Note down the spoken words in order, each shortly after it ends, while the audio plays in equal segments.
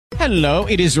Hello,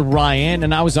 it is Ryan,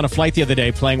 and I was on a flight the other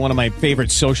day playing one of my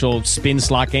favorite social spin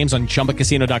slot games on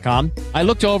ChumbaCasino.com. I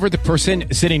looked over at the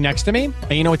person sitting next to me,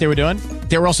 and you know what they were doing?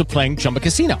 They were also playing Chumba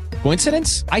Casino.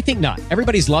 Coincidence? I think not.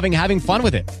 Everybody's loving having fun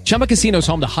with it. Chumba Casino is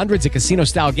home to hundreds of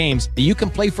casino-style games that you can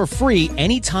play for free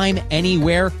anytime,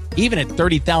 anywhere, even at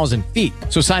 30,000 feet.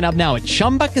 So sign up now at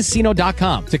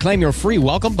ChumbaCasino.com to claim your free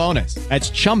welcome bonus. That's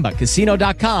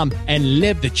ChumbaCasino.com and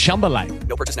live the Chumba life.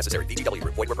 No purchase necessary. VGW.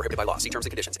 Void where prohibited by law. See terms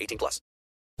and conditions. 18+.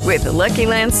 With the Lucky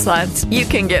Land Slots, you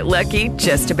can get lucky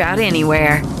just about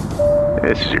anywhere.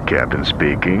 This is your captain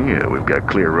speaking. We've got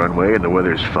clear runway and the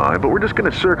weather's fine, but we're just going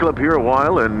to circle up here a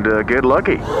while and get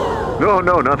lucky. No,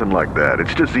 nothing like that.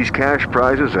 It's just these cash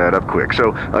prizes add up quick.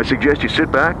 So I suggest you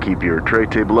sit back, keep your tray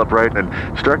table upright, and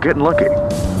start getting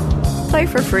lucky. Play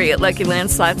for free at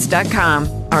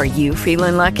LuckyLandSlots.com. Are you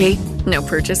feeling lucky? No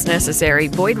purchase necessary.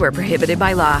 Void where prohibited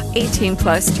by law.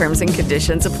 18+ terms and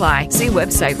conditions apply. See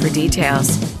website for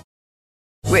details.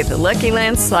 With the Lucky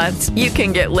Land Slots, you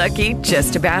can get lucky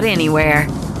just about anywhere.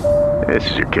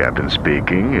 This is your captain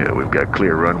speaking. We've got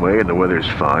clear runway and the weather's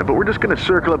fine, but we're just going to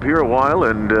circle up here a while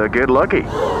and get lucky.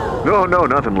 No,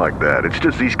 nothing like that. It's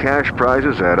just these cash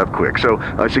prizes add up quick. So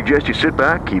I suggest you sit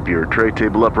back, keep your tray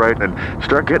table upright, and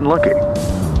start getting lucky.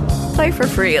 Play for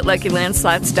free at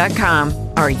LuckyLandSlots.com.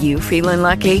 Are you feeling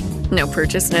lucky? No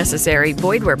purchase necessary.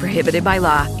 Void where prohibited by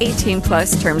law.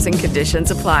 18+ terms and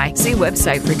conditions apply. See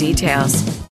website for details.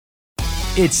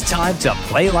 It's time to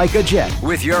play like a Jet.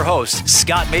 With your host,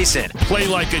 Scott Mason. Play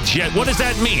like a Jet. What does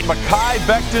that mean? Mekhi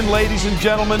Becton, ladies and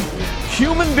gentlemen.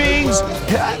 Human beings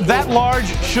that large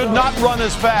should not run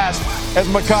as fast as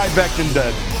Mekhi Becton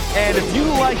did. And if you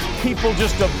like people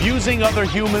just abusing other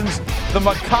humans, the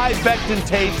Mekhi Becton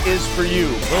tape is for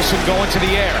you. Wilson going to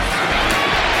the air.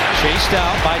 Chased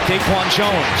out by Daquan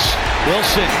Jones.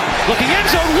 Wilson looking end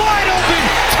zone wide open.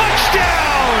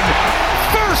 Touchdown!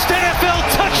 First NFL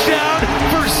touchdown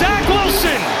for Zach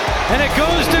Wilson. And it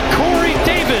goes to Corey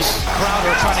Davis.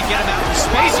 Crowder trying to get him out in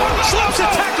space. Slips a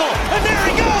tackle. And there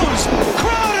he goes.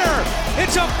 Crowder.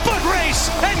 It's a foot race.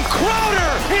 And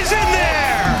Crowder is in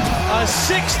there. A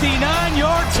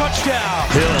 69-yard touchdown.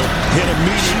 Hill hit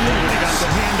immediately when he got the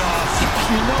handoff.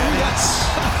 You know that's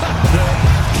the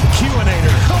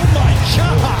Q-inator. Oh my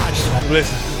gosh.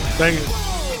 Listen, thank you.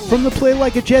 From the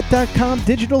PlayLikeAJet.com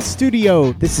digital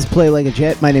studio, this is Play Like a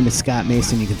Jet. My name is Scott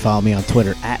Mason. You can follow me on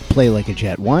Twitter at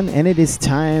PlayLikeAJet1. And it is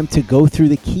time to go through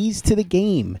the keys to the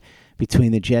game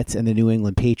between the Jets and the New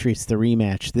England Patriots, the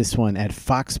rematch, this one at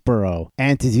Foxborough.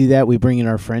 And to do that, we bring in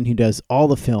our friend who does all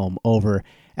the film over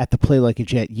at the Play Like a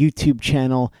Jet YouTube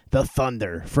channel, The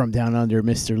Thunder from Down Under,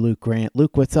 Mr. Luke Grant.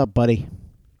 Luke, what's up, buddy?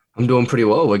 I'm doing pretty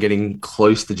well. We're getting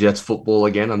close to Jets football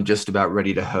again. I'm just about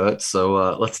ready to hurt.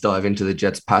 So let's dive into the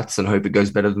Jets Pats and hope it goes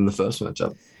better than the first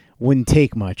matchup. Wouldn't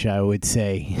take much, I would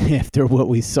say, after what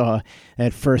we saw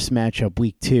at first matchup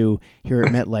week 2 here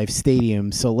at MetLife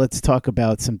Stadium. So let's talk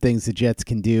about some things the Jets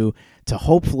can do to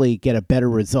hopefully get a better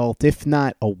result, if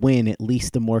not a win, at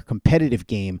least a more competitive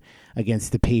game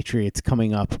against the Patriots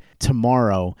coming up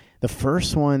tomorrow. The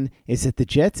first one is that the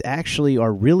Jets actually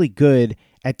are really good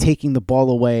at taking the ball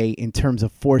away in terms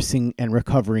of forcing and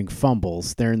recovering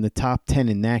fumbles. They're in the top 10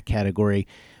 in that category,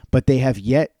 but they have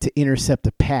yet to intercept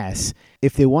a pass.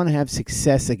 If they want to have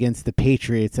success against the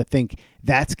Patriots, I think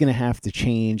that's going to have to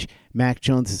change. Mac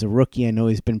Jones is a rookie. I know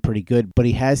he's been pretty good, but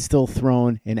he has still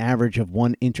thrown an average of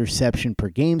 1 interception per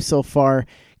game so far.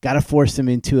 Got to force him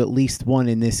into at least 1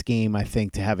 in this game, I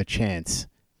think, to have a chance.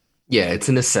 Yeah, it's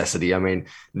a necessity. I mean,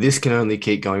 this can only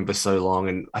keep going for so long.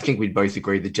 And I think we'd both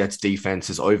agree the Jets defense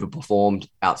has overperformed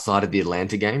outside of the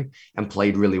Atlanta game and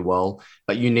played really well.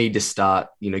 But you need to start,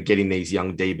 getting these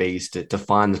young DBs to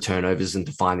find the turnovers and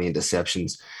to find the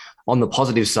interceptions. On the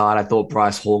positive side, I thought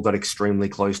Bryce Hall got extremely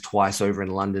close twice over in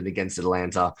London against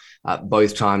Atlanta.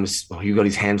 Both times he got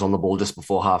his hands on the ball just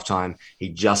before halftime. He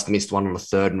just missed one on a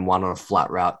 3rd and 1 on a flat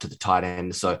route to the tight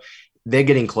end. So they're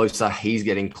getting closer. He's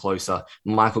getting closer.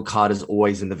 Michael Carter's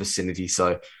always in the vicinity.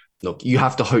 So, look, you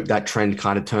have to hope that trend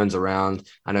kind of turns around.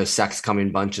 I know sacks come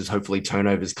in bunches. Hopefully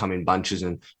turnovers come in bunches.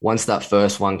 And once that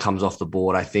first one comes off the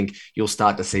board, I think you'll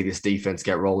start to see this defense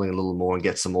get rolling a little more and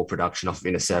get some more production off of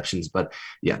interceptions. But,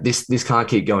 yeah, this can't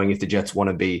keep going if the Jets want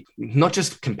to be not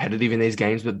just competitive in these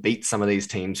games, but beat some of these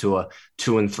teams who are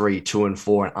 2-3,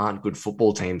 2-4, and aren't good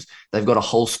football teams. They've got a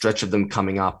whole stretch of them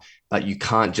coming up, but you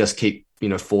can't just keep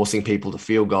forcing people to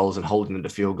field goals and holding them to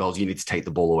field goals. You need to take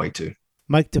the ball away too.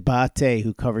 Mike Dabate,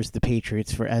 who covers the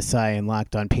Patriots for SI and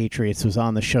Locked on Patriots, was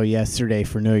on the show yesterday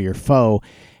for Know Your Foe.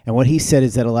 And what he said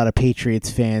is that a lot of Patriots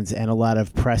fans and a lot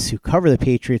of press who cover the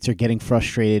Patriots are getting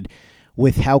frustrated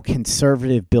with how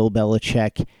conservative Bill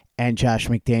Belichick and Josh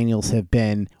McDaniels have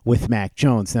been with Mac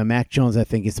Jones. Now, Mac Jones, I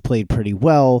think, has played pretty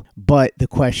well, but the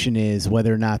question is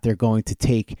whether or not they're going to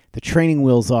take the training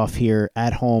wheels off here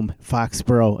at home,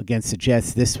 Foxborough against the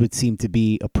Jets. This would seem to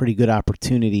be a pretty good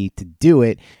opportunity to do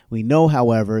it. We know,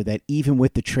 however, that even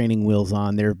with the training wheels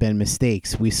on, there have been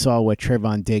mistakes. We saw what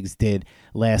Trevon Diggs did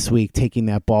last week, taking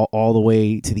that ball all the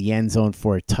way to the end zone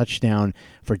for a touchdown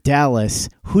for Dallas.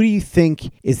 Who do you think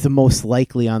is the most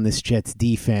likely on this Jets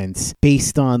defense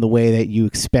based on the way that you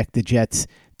expect the Jets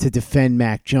to defend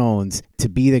Mac Jones to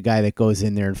be the guy that goes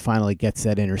in there and finally gets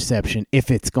that interception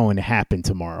if it's going to happen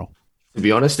tomorrow? To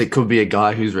be honest, it could be a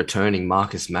guy who's returning,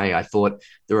 Marcus May. I thought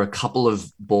there were a couple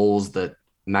of balls that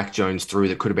Mac Jones threw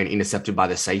that could have been intercepted by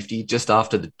the safety just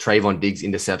after the Trayvon Diggs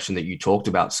interception that you talked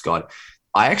about, Scott.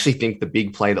 I actually think the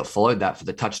big play that followed that for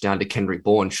the touchdown to Kendrick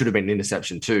Bourne should have been an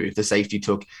interception too, if the safety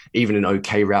took even an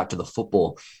okay route to the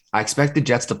football. I expect the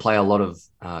Jets to play a lot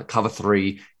of cover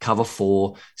 3, cover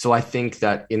 4. So I think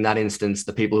that in that instance,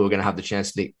 the people who are going to have the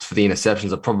chance for the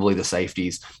interceptions are probably the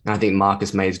safeties. And I think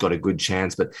Marcus May's got a good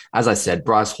chance. But as I said,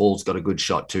 Bryce Hall's got a good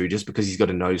shot too, just because he's got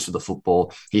a nose for the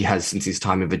football. He has since his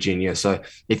time in Virginia. So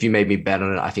if you made me bet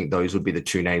on it, I think those would be the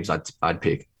two names I'd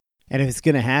pick. And if it's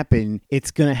going to happen,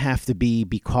 it's going to have to be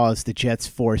because the Jets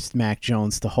forced Mac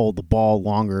Jones to hold the ball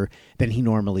longer than he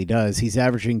normally does. He's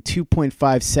averaging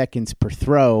 2.5 seconds per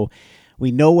throw.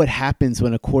 We know what happens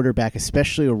when a quarterback,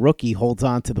 especially a rookie, holds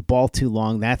on to the ball too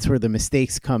long. That's where the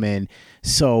mistakes come in.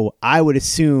 So I would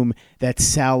assume that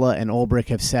Saleh and Ulbrich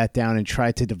have sat down and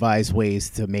tried to devise ways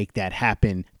to make that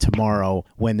happen tomorrow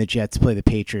when the Jets play the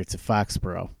Patriots at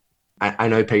Foxborough. I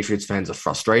know Patriots fans are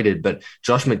frustrated, but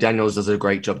Josh McDaniels does a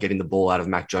great job getting the ball out of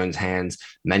Mac Jones' hands,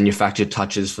 manufactured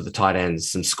touches for the tight ends,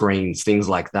 some screens, things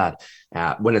like that.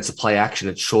 When it's a play action,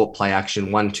 it's short play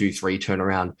action, 1, 2, 3, turn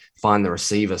around, find the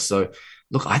receiver. So,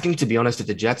 look, I think, to be honest, if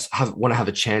the Jets want to have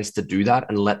a chance to do that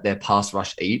and let their pass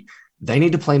rush eat, they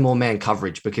need to play more man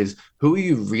coverage, because who are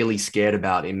you really scared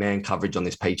about in man coverage on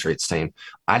this Patriots team?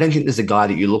 I don't think there's a guy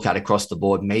that you look at across the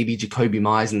board, maybe Jacoby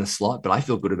Myers in the slot, but I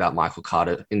feel good about Michael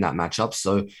Carter in that matchup.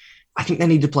 So I think they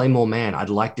need to play more man. I'd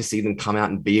like to see them come out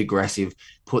and be aggressive,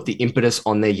 put the impetus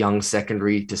on their young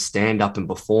secondary to stand up and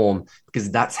perform, because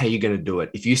that's how you're going to do it.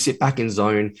 If you sit back in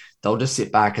zone, they'll just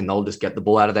sit back and they'll just get the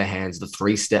ball out of their hands. The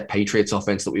 3-step Patriots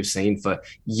offense that we've seen for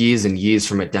years and years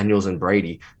from McDaniels and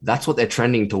Brady, that's what they're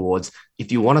trending towards.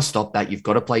 If you want to stop that, you've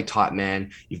got to play tight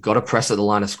man. You've got to press at the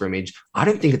line of scrimmage. I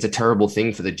don't think it's a terrible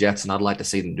thing for the Jets, and I'd like to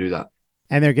see them do that.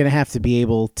 And they're going to have to be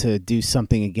able to do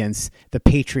something against the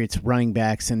Patriots running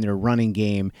backs in their running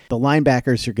game. The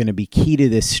linebackers are going to be key to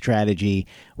this strategy.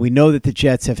 We know that the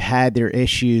Jets have had their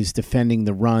issues defending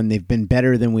the run. They've been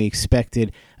better than we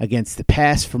expected against the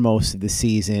pass for most of the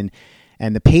season.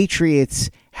 And the Patriots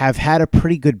have had a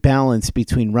pretty good balance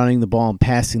between running the ball and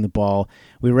passing the ball.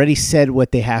 We already said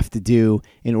what they have to do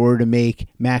in order to make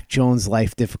Mac Jones'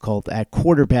 life difficult at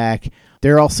quarterback.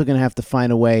 They're also going to have to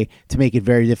find a way to make it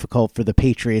very difficult for the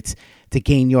Patriots to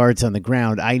gain yards on the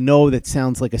ground. I know that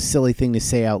sounds like a silly thing to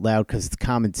say out loud because it's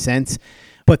common sense,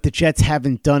 but the Jets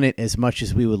haven't done it as much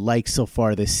as we would like so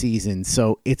far this season.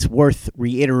 So it's worth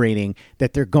reiterating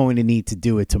that they're going to need to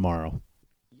do it tomorrow.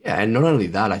 Yeah, and not only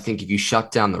that, I think if you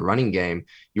shut down the running game,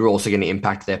 you're also going to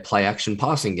impact their play-action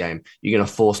passing game. You're going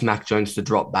to force Mac Jones to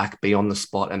drop back, be on the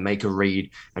spot, and make a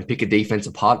read and pick a defense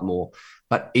apart more.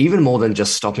 But even more than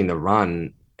just stopping the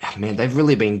run, man, they've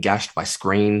really been gashed by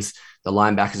screens. The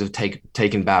linebackers have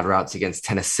taken bad routes against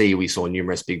Tennessee. We saw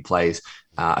numerous big plays,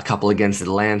 a couple against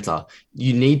Atlanta.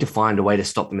 You need to find a way to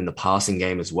stop them in the passing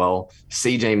game as well.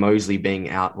 CJ Mosley being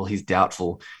out, well, he's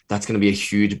doubtful. That's going to be a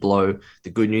huge blow. The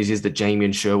good news is that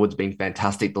Jamian Sherwood's been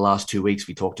fantastic the last 2 weeks.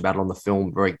 We talked about it on the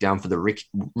film breakdown for the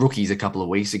rookies a couple of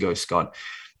weeks ago, Scott.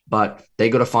 But they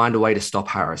got to find a way to stop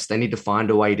Harris. They need to find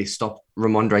a way to stop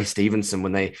Ramondre Stevenson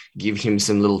when they give him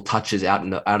some little touches out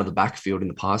of the backfield in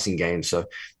the passing game. So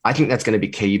I think that's going to be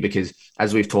key because,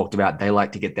 as we've talked about, they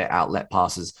like to get their outlet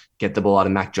passes, get the ball out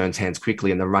of Mac Jones' hands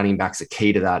quickly, and the running backs are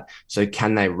key to that. So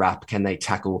can they wrap? Can they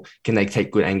tackle? Can they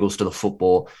take good angles to the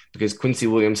football? Because Quincy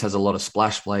Williams has a lot of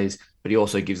splash plays, but he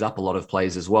also gives up a lot of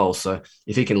plays as well. So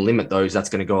if he can limit those, that's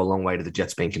going to go a long way to the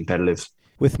Jets being competitive.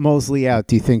 With Mosley out,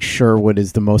 do you think Sherwood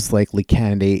is the most likely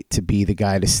candidate to be the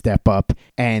guy to step up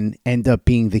and end up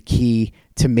being the key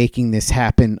to making this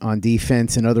happen on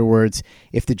defense? In other words,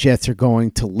 if the Jets are going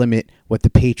to limit what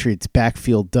the Patriots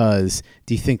backfield does,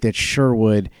 do you think that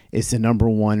Sherwood is the number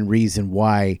one reason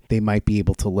why they might be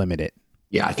able to limit it?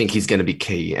 Yeah, I think he's going to be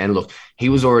key. And look, he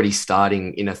was already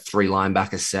starting in a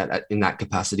 3-linebacker set in that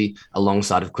capacity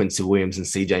alongside of Quincy Williams and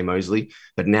CJ Mosley.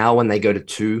 But now when they go to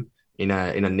 2,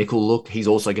 in a nickel look, he's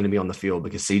also going to be on the field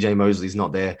because CJ Mosley's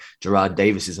not there. Gerard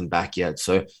Davis isn't back yet.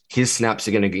 So his snaps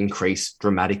are going to increase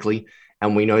dramatically.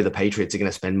 And we know the Patriots are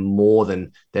going to spend more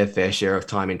than their fair share of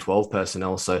time in 12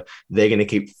 personnel. So they're going to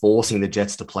keep forcing the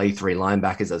Jets to play 3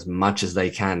 linebackers as much as they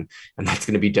can. And that's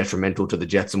going to be detrimental to the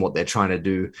Jets and what they're trying to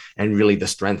do and really the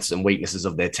strengths and weaknesses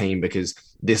of their team, because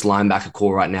this linebacker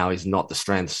core right now is not the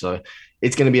strength. So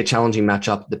it's going to be a challenging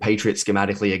matchup. The Patriots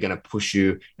schematically are going to push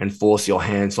you and force your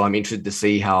hand. So I'm interested to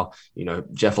see how,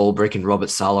 Jeff Ulbrich and Robert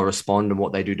Saleh respond and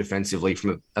what they do defensively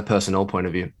from a personnel point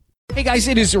of view. Hey guys,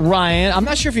 it is Ryan. I'm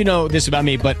not sure if you know this about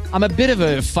me, but I'm a bit of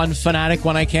a fun fanatic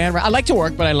when I can. I like to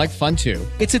work, but I like fun too.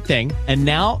 It's a thing. And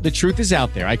now the truth is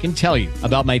out there. I can tell you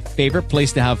about my favorite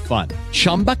place to have fun.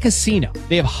 Chumba Casino.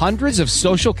 They have hundreds of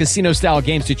social casino style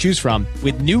games to choose from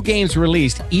with new games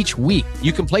released each week.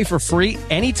 You can play for free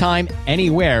anytime,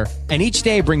 anywhere. And each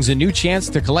day brings a new chance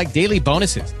to collect daily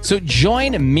bonuses. So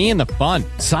join me in the fun.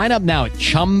 Sign up now at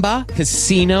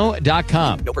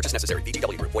ChumbaCasino.com. No purchase necessary.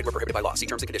 VGW Group. Void where prohibited by law. See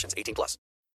terms and conditions. 18+.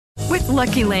 With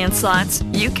Lucky Land Slots,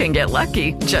 you can get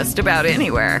lucky just about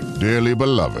anywhere. Dearly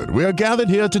beloved, we are gathered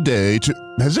here today to...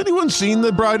 Has anyone seen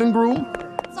the bride and groom?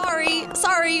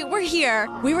 Sorry, we're here.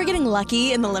 We were getting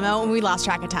lucky in the limo and we lost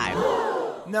track of time.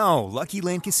 No, Lucky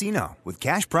Land Casino, with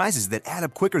cash prizes that add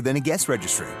up quicker than a guest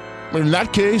registry. In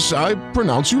that case, I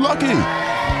pronounce you lucky.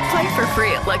 Play for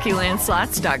free at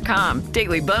LuckyLandSlots.com.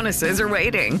 Daily bonuses are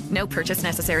waiting. No purchase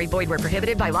necessary. Void where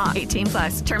prohibited by law.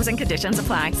 18+. Terms and conditions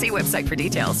apply. See website for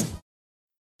details.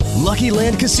 Lucky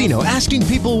Land Casino, asking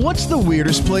people, what's the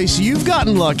weirdest place you've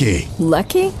gotten lucky?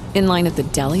 Lucky? In line at the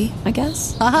deli, I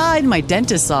guess? Aha, in my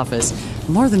dentist's office.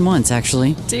 More than once,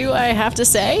 actually. Do I have to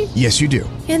say? Yes, you do.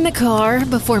 In the car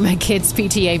before my kids'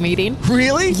 PTA meeting.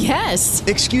 Really? Yes.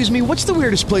 Excuse me, what's the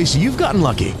weirdest place you've gotten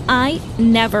lucky? I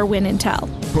never win and tell.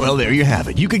 Well, there you have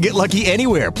it. You can get lucky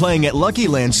anywhere, playing at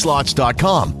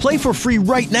LuckyLandSlots.com. Play for free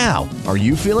right now. Are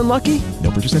you feeling lucky?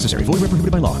 No purchase necessary. Void where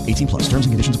prohibited by law. 18+. Terms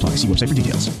and conditions apply. See website for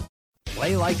details.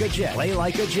 Play like a Jet. Play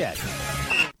like a Jet.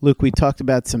 Luke, we talked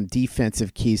about some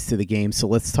defensive keys to the game, so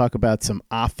let's talk about some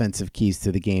offensive keys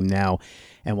to the game now.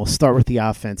 And we'll start with the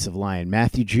offensive line.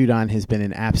 Matthew Judon has been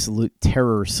an absolute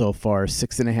terror so far,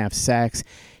 6.5 sacks.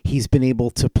 He's been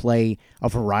able to play a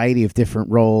variety of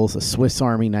different roles, a Swiss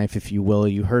Army knife, if you will.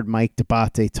 You heard Mike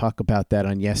Dabate talk about that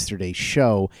on yesterday's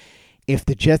show. If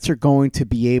the Jets are going to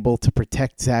be able to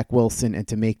protect Zach Wilson and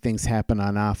to make things happen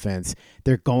on offense,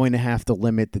 they're going to have to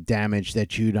limit the damage that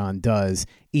Judon does.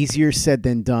 Easier said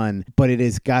than done, but it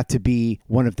has got to be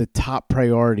one of the top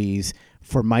priorities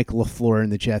for Mike LaFleur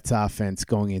and the Jets offense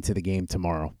going into the game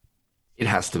tomorrow. It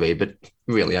has to be, but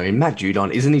really, I mean, Matt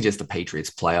Judon, isn't he just a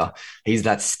Patriots player? He's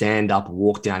that stand-up,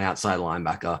 walk-down outside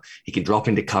linebacker. He can drop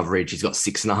into coverage. He's got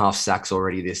 6.5 sacks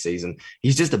already this season.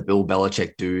 He's just a Bill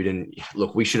Belichick dude. And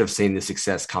look, we should have seen the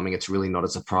success coming. It's really not a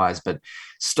surprise, but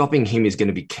stopping him is going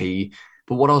to be key.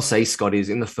 But what I'll say, Scott, is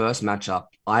in the first matchup,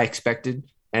 I expected,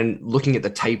 and looking at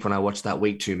the tape when I watched that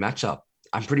week 2 matchup,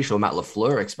 I'm pretty sure Mike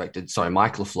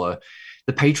LaFleur,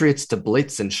 the Patriots to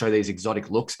blitz and show these exotic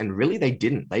looks, and really they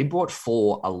didn't. They brought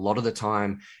 4 a lot of the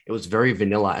time. It was very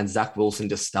vanilla, and Zach Wilson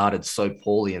just started so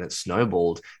poorly and it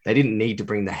snowballed. They didn't need to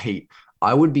bring the heat.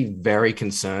 I would be very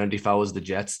concerned if I was the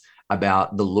Jets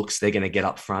about the looks they're going to get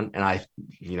up front. And I,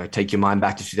 take your mind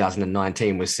back to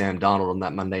 2019 with Sam Darnold on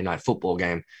that Monday Night Football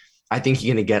game. I think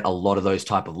you're going to get a lot of those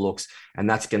type of looks, and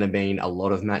that's going to mean a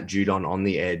lot of Matt Judon on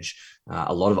the edge,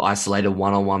 a lot of isolated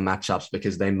one-on-one matchups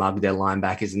because they mug their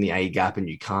linebackers in the A gap, and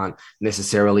you can't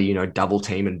necessarily, double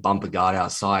team and bump a guard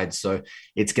outside. So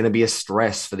it's going to be a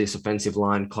stress for this offensive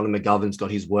line. Connor McGovern's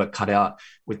got his work cut out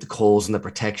with the calls and the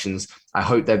protections. I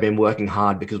hope they've been working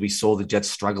hard because we saw the Jets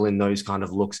struggle in those kind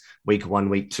of looks week 1,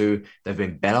 week 2. They've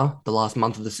been better the last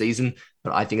month of the season,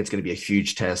 but I think it's going to be a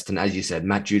huge test. And as you said,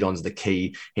 Matt Judon's the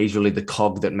key. He's really the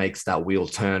cog that makes that wheel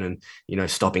turn, and,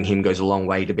 stopping him goes a long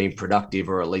way to being productive,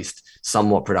 or at least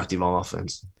somewhat productive on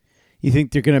offense. You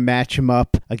think they're going to match him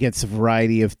up against a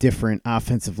variety of different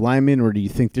offensive linemen, or do you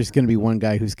think there's going to be one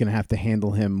guy who's going to have to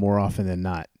handle him more often than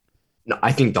not? No,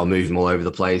 I think they'll move him all over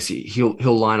the place. He'll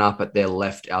line up at their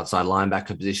left outside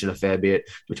linebacker position a fair bit,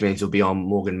 which means he'll be on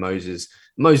Morgan Moses.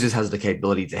 Moses has the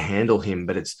capability to handle him,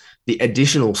 but it's the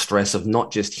additional stress of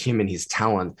not just him and his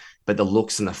talent, but the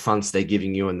looks and the fronts they're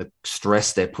giving you and the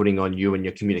stress they're putting on you and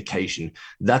your communication.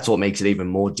 That's what makes it even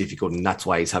more difficult, and that's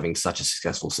why he's having such a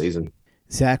successful season.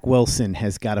 Zach Wilson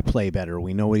has got to play better.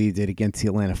 We know what he did against the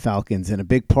Atlanta Falcons, and a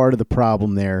big part of the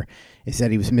problem there is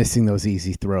that he was missing those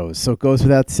easy throws. So it goes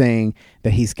without saying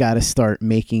that he's got to start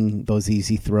making those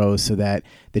easy throws so that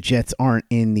the Jets aren't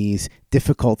in these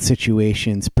difficult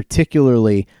situations,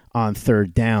 particularly on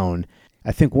third down.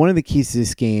 I think one of the keys to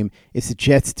this game is the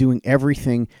Jets doing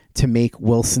everything to make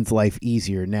Wilson's life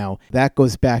easier. Now, that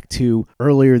goes back to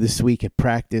earlier this week at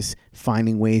practice,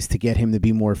 finding ways to get him to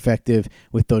be more effective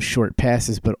with those short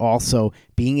passes, but also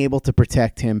being able to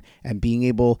protect him and being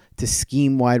able to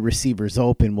scheme wide receivers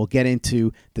open. We'll get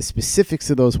into the specifics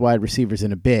of those wide receivers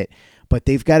in a bit, but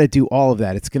they've got to do all of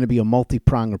that. It's going to be a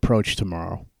multi-pronged approach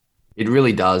tomorrow. It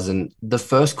really does. And the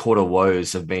first quarter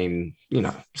woes have been,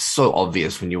 so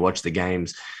obvious when you watch the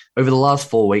games. Over the last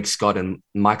 4 weeks, Scott, and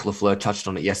Mike LaFleur touched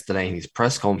on it yesterday in his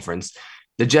press conference,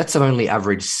 the Jets have only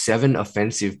averaged 7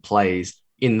 offensive plays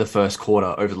in the first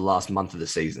quarter over the last month of the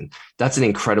season. That's an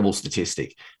incredible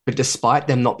statistic. But despite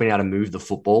them not being able to move the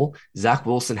football, Zach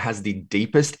Wilson has the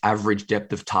deepest average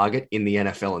depth of target in the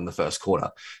NFL in the first quarter.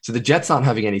 So the Jets aren't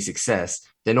having any success.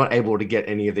 They're not able to get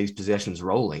any of these possessions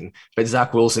rolling, but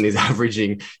Zach Wilson is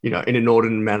averaging, an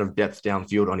inordinate amount of depth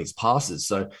downfield on his passes.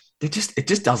 So it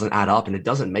just doesn't add up and it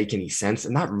doesn't make any sense.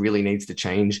 And that really needs to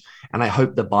change. And I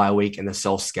hope the bye week and the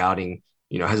self-scouting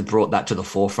has brought that to the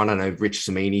forefront. I know Rich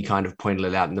Cimini kind of pointed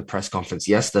it out in the press conference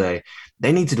yesterday.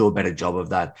 They need to do a better job of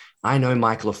that. I know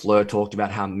Mike LaFleur talked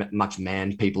about how much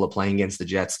man people are playing against the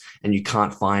Jets, and you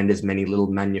can't find as many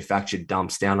little manufactured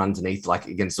dumps down underneath like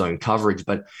against zone coverage,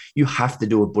 but you have to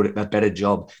do a better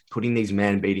job putting these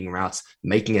man-beating routes,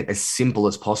 making it as simple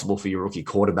as possible for your rookie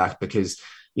quarterback, because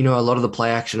a lot of the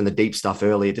play action and the deep stuff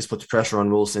early, it just puts pressure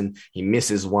on Wilson. He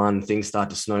misses one, things start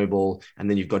to snowball, and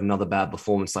then you've got another bad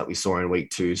performance like we saw in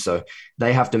week 2. So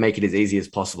they have to make it as easy as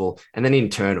possible. And then in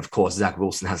turn, of course, Zach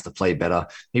Wilson has to play better.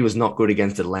 He was not good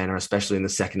against Atlanta, especially in the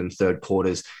second and third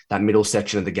quarters. That middle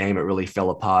section of the game, it really fell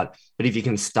apart. But if you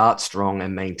can start strong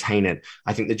and maintain it,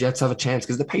 I think the Jets have a chance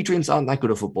because the Patriots aren't that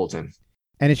good a football team.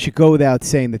 And it should go without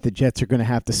saying that the Jets are going to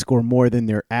have to score more than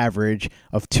their average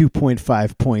of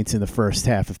 2.5 points in the first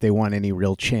half if they want any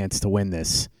real chance to win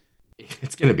this.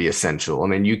 It's going to be essential. I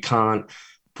mean, you can't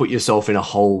put yourself in a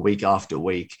hole week after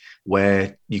week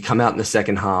where you come out in the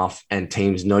second half and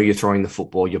teams know you're throwing the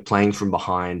football, you're playing from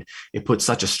behind. It puts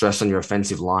such a stress on your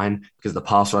offensive line because the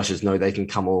pass rushers know they can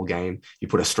come all game. You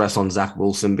put a stress on Zach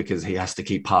Wilson because he has to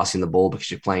keep passing the ball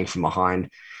because you're playing from behind.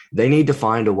 They need to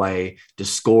find a way to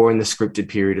score in the scripted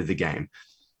period of the game.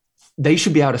 They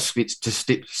should be able to stick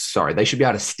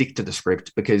to the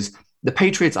script because the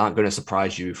Patriots aren't going to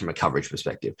surprise you from a coverage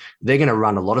perspective. They're going to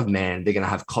run a lot of man. They're going to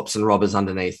have cops and robbers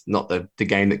underneath, not the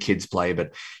game that kids play,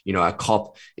 but a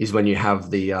cop is when you have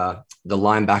the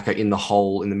linebacker in the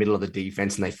hole in the middle of the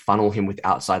defense and they funnel him with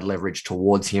outside leverage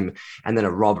towards him. And then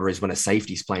a robber is when a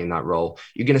safety's playing that role.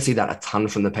 You're going to see that a ton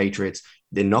from the Patriots.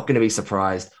 They're not going to be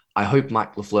surprised. I hope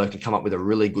Mike LaFleur can come up with a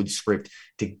really good script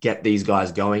to get these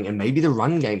guys going, and maybe the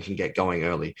run game can get going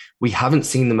early. We haven't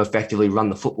seen them effectively run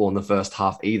the football in the first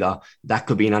half either. That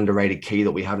could be an underrated key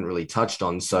that we haven't really touched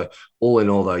on. So all in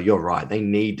all, though, you're right. They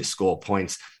need to score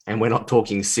points, and we're not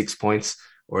talking 6 points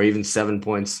or even 7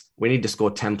 points. We need to score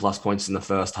 10-plus points in the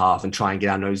first half and try and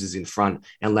get our noses in front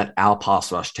and let our pass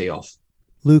rush tee off.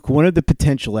 Luke, one of the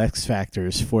potential X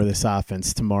factors for this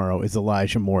offense tomorrow is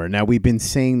Elijah Moore. Now, we've been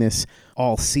saying this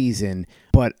all season,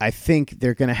 but I think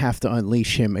they're going to have to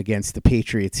unleash him against the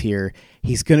Patriots here.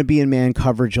 He's going to be in man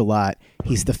coverage a lot.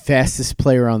 He's the fastest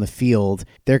player on the field.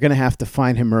 They're going to have to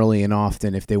find him early and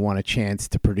often if they want a chance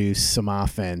to produce some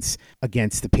offense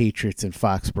against the Patriots in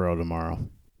Foxborough tomorrow.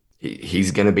 He's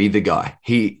going to be the guy.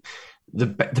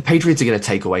 The Patriots are going to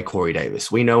take away Corey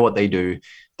Davis. We know what they do.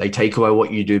 They take away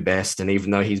what you do best. And even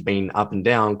though he's been up and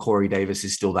down, Corey Davis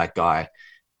is still that guy.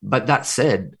 But that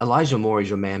said, Elijah Moore is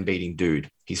your man-beating dude.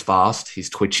 He's fast,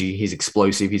 he's twitchy, he's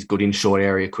explosive, he's good in short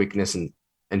area quickness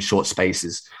and short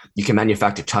spaces. You can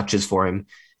manufacture touches for him.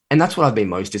 And that's what I've been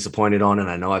most disappointed on. And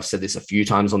I know I've said this a few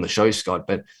times on the show, Scott,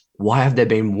 but why have there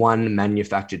been one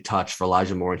manufactured touch for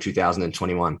Elijah Moore in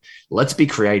 2021? Let's be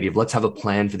creative. Let's have a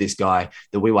plan for this guy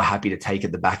that we were happy to take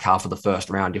at the back half of the first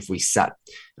round if we sat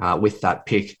with that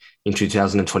pick in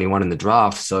 2021 in the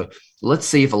draft. So let's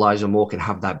see if Elijah Moore can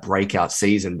have that breakout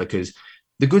season, because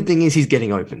the good thing is he's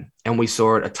getting open, and we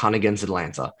saw it a ton against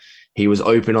Atlanta. He was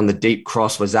open on the deep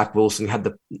cross where Zach Wilson had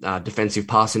the defensive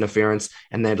pass interference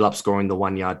and they ended up scoring the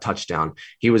 1-yard touchdown.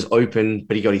 He was open,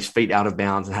 but he got his feet out of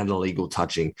bounds and had an illegal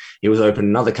touching. He was open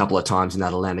another couple of times in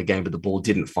that Atlanta game, but the ball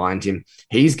didn't find him.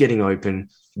 He's getting open.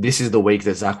 This is the week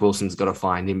that Zach Wilson's got to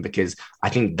find him, because I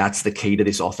think that's the key to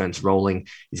this offense rolling,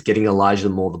 is getting Elijah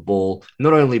Moore the ball,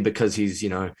 not only because he's,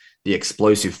 the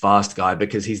explosive fast guy,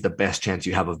 because he's the best chance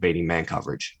you have of beating man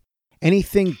coverage.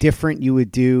 Anything different you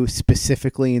would do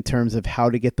specifically in terms of how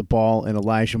to get the ball in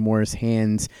Elijah Moore's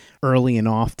hands early and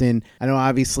often? I know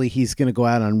obviously he's going to go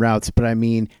out on routes, but I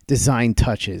mean design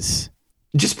touches.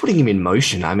 Just putting him in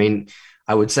motion. I mean,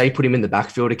 I would say put him in the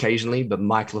backfield occasionally, but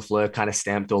Mike LaFleur kind of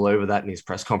stamped all over that in his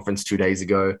press conference 2 days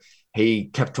ago. He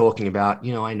kept talking about,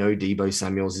 I know Deebo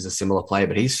Samuels is a similar player,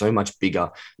 but he's so much bigger.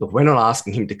 Look, we're not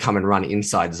asking him to come and run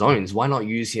inside zones. Why not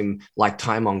use him like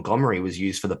Ty Montgomery was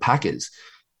used for the Packers?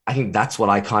 I think that's what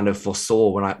I kind of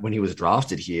foresaw when he was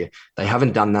drafted here. They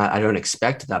haven't done that. I don't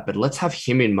expect that, but let's have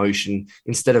him in motion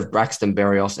instead of Braxton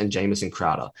Berrios and Jamison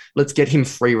Crowder. Let's get him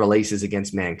free releases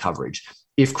against man coverage.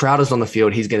 If Crowder's on the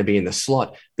field, he's going to be in the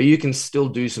slot, but you can still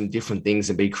do some different things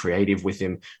and be creative with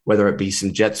him, whether it be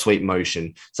some jet sweep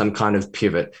motion, some kind of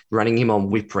pivot, running him on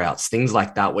whip routes, things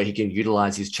like that, where he can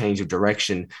utilize his change of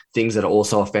direction, things that are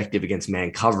also effective against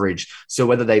man coverage. So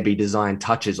whether they be design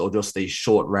touches or just these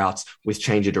short routes with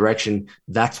change of direction,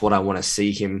 that's what I want to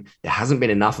see him. There hasn't been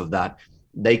enough of that.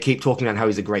 They keep talking about how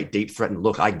he's a great deep threat. And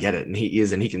look, I get it. And he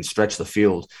is, and he can stretch the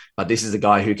field. But this is a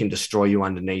guy who can destroy you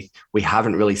underneath. We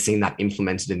haven't really seen that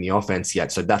implemented in the offense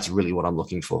yet. So that's really what I'm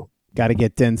looking for. Got to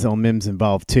get Denzel Mims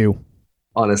involved too.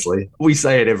 Honestly, we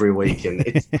say it every week, and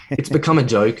it's become a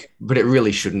joke, but it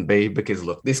really shouldn't be, because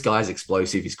look, this guy's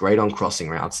explosive. He's great on crossing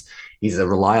routes. He's a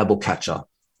reliable catcher.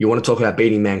 You want to talk about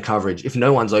beating man coverage. If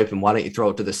no one's open, why don't you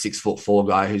throw it to the 6'4"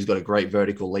 guy who's got a great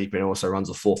vertical leap and also runs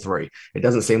a 4.3? It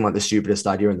doesn't seem like the stupidest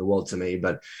idea in the world to me,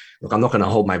 but look, I'm not going to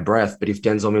hold my breath. But if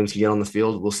Denzel Mims can get on the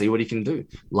field, we'll see what he can do.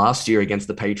 Last year against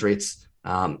the Patriots,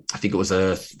 I think it was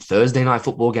a Thursday night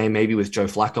football game, maybe with Joe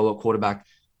Flacco at quarterback.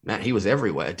 Man, he was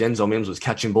everywhere. Denzel Mims was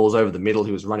catching balls over the middle.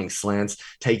 He was running slants,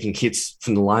 taking hits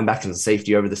from the linebackers and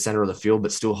safety over the center of the field,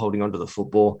 but still holding onto the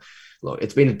football. Look,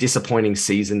 it's been a disappointing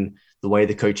season, the way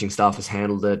the coaching staff has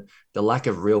handled it, the lack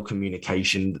of real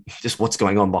communication, just what's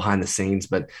going on behind the scenes.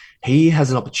 But he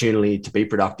has an opportunity to be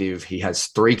productive. He has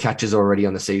 3 catches already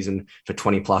on the season for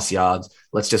 20-plus yards.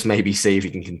 Let's just maybe see if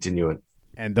he can continue it.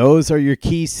 And those are your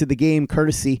keys to the game,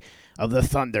 courtesy of the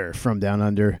Thunder from Down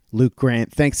Under, Luke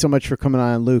Grant. Thanks so much for coming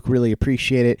on, Luke. Really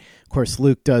appreciate it. Of course,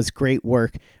 Luke does great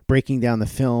work breaking down the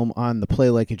film on the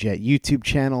Play Like a Jet YouTube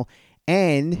channel.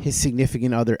 And his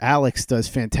significant other, Alex, does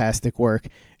fantastic work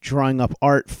drawing up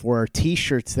art for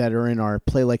T-shirts that are in our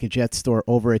Play Like a Jet store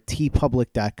over at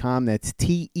teepublic.com. That's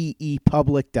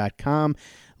teepublic.com.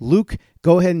 Luke,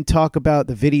 go ahead and talk about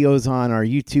the videos on our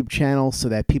YouTube channel so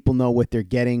that people know what they're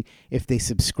getting if they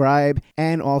subscribe,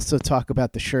 and also talk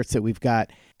about the shirts that we've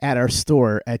got at our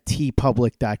store at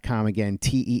teepublic.com. Again,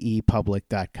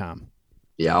 teepublic.com.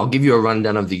 Yeah, I'll give you a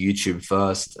rundown of the YouTube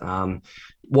first.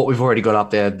 What we've already got up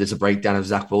there, there's a breakdown of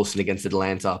Zach Wilson against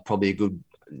Atlanta. Probably a good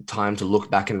time to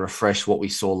look back and refresh what we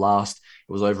saw last.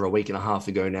 It was over a week and a half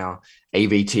ago now.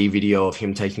 AVT video of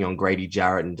him taking on Grady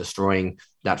Jarrett and destroying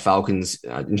that Falcons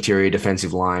interior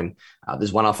defensive line.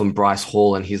 There's one up from Bryce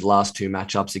Hall in his last 2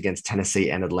 matchups against Tennessee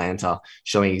and Atlanta,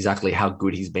 showing exactly how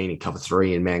good he's been in cover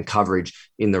 3 and man coverage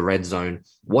in the red zone.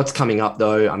 What's coming up,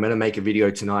 though, I'm going to make a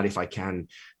video tonight, if I can,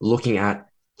 looking at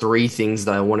 3 things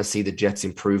that I want to see the Jets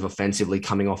improve offensively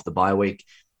coming off the bye week.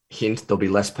 Hint, there'll be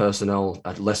less personnel,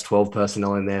 less 12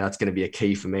 personnel in there. That's going to be a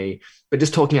key for me. But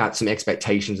just talking about some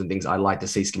expectations and things I'd like to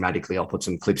see schematically, I'll put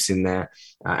some clips in there.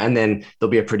 And then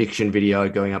there'll be a prediction video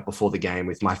going up before the game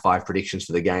with my 5 predictions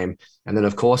for the game. And then,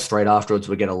 of course, straight afterwards,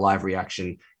 we'll get a live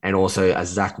reaction and also a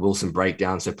Zach Wilson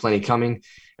breakdown. So plenty coming.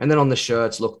 And then on the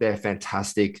shirts, look, they're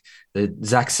fantastic. The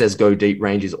Zach Says Go Deep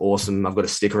range is awesome. I've got a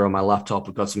sticker on my laptop.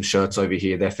 We've got some shirts over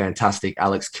here. They're fantastic.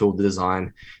 Alex killed the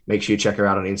design. Make sure you check her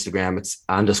out on Instagram. It's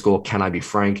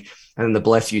 _CanIBeFrank. And then the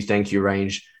Bless You, Thank You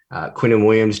range. Quinnen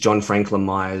Williams, John Franklin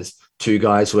Myers, 2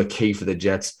 guys who are key for the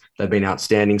Jets. They've been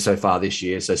outstanding so far this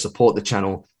year. So support the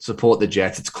channel, support the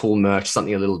Jets. It's cool merch,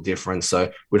 something a little different.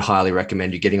 So we'd highly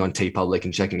recommend you getting on TeePublic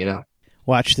and checking it out.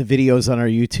 Watch the videos on our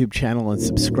YouTube channel and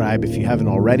subscribe if you haven't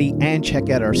already. And check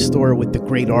out our store with the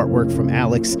great artwork from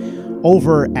Alex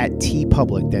over at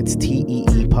TeePublic. That's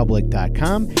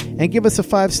teepublic.com. And give us a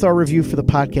 5-star review for the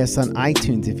podcast on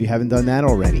iTunes if you haven't done that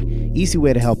already. Easy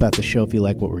way to help out the show if you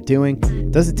like what we're doing.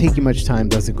 Doesn't take you much time,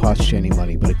 doesn't cost you any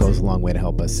money, but it goes a long way to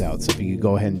help us out. So if you could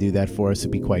go ahead and do that for us,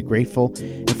 we'd be quite grateful.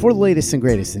 And for the latest and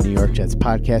greatest in New York Jets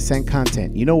podcasts and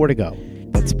content, you know where to go.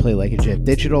 That's Play Like a Jet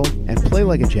Digital and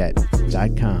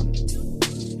PlayLikeAJet.com.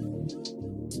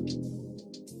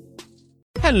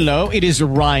 Hello, it is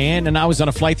Ryan, and I was on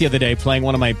a flight the other day playing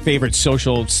one of my favorite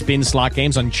social spin slot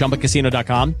games on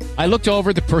ChumbaCasino.com. I looked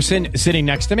over the person sitting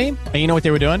next to me, and you know what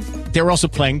they were doing? They were also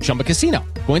playing Chumba Casino.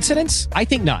 Coincidence? I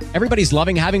think not. Everybody's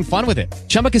loving having fun with it.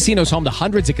 Chumba Casino is home to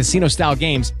hundreds of casino-style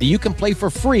games that you can play for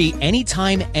free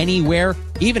anytime, anywhere,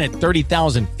 even at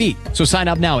 30,000 feet. So sign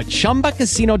up now at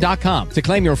ChumbaCasino.com to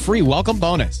claim your free welcome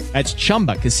bonus. That's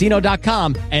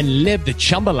ChumbaCasino.com and live the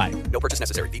Chumba life. No purchase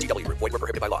necessary. VGW. Void where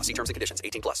prohibited by law. See terms and conditions.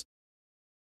 18+.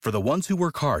 For the ones who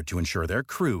work hard to ensure their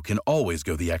crew can always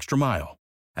go the extra mile,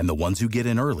 and the ones who get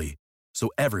in early so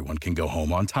everyone can go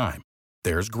home on time,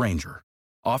 there's Grainger,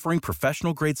 offering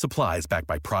professional-grade supplies backed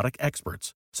by product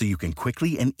experts so you can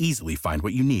quickly and easily find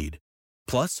what you need.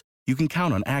 Plus, you can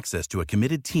count on access to a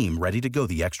committed team ready to go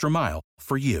the extra mile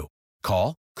for you.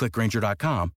 Call, click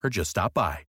Grainger.com, or just stop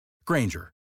by.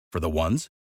 Grainger, for the ones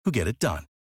who get it done.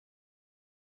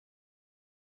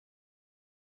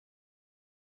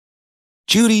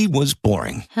 Judy was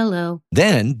boring. Hello.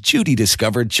 Then Judy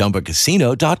discovered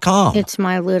ChumbaCasino.com. It's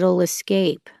my little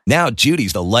escape. Now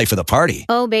Judy's the life of the party.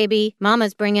 Oh, baby,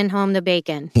 mama's bringing home the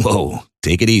bacon. Whoa,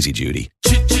 take it easy, Judy.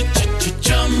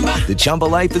 The Chumba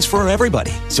life is for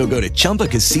everybody. So go to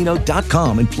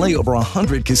ChumbaCasino.com and play over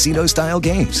 100 casino-style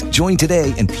games. Join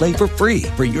today and play for free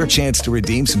for your chance to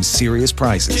redeem some serious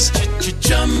prizes.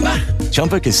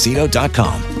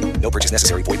 ChumbaCasino.com. No purchase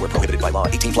necessary. Void where prohibited by law.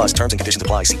 18 plus terms and conditions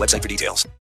apply. See website for details.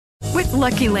 With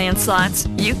Lucky Land Slots,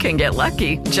 you can get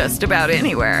lucky just about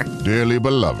anywhere. Dearly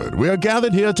beloved, we are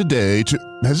gathered here today to...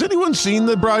 Has anyone seen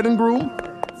the bride and groom?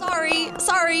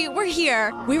 Sorry, we're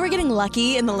here. We were getting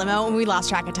lucky in the limo and we lost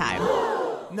track of time.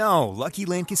 No, Lucky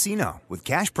Land Casino, with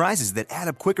cash prizes that add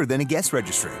up quicker than a guest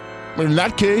registry. In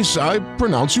that case, I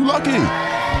pronounce you lucky.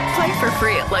 Play for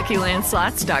free at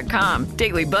LuckyLandSlots.com.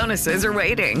 Daily bonuses are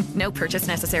waiting. No purchase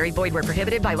necessary. Void where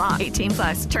prohibited by law. 18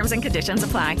 plus. Terms and conditions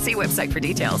apply. See website for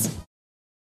details.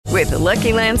 With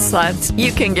Lucky Land Slots,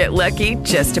 you can get lucky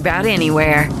just about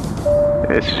anywhere.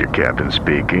 This is your captain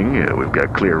speaking. We've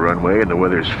got clear runway and the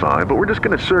weather's fine, but we're just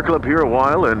going to circle up here a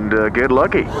while and get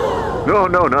lucky. No,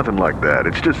 nothing like that.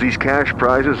 It's just these cash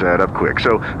prizes add up quick.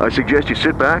 So I suggest you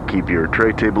sit back, keep your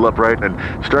tray table upright, and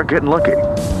start getting lucky.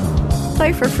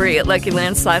 Play for free at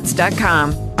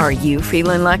LuckyLandSlots.com. Are you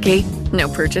feeling lucky? No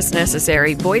purchase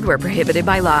necessary. Void where prohibited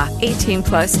by law. 18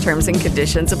 plus terms and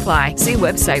conditions apply. See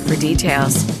website for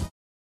details.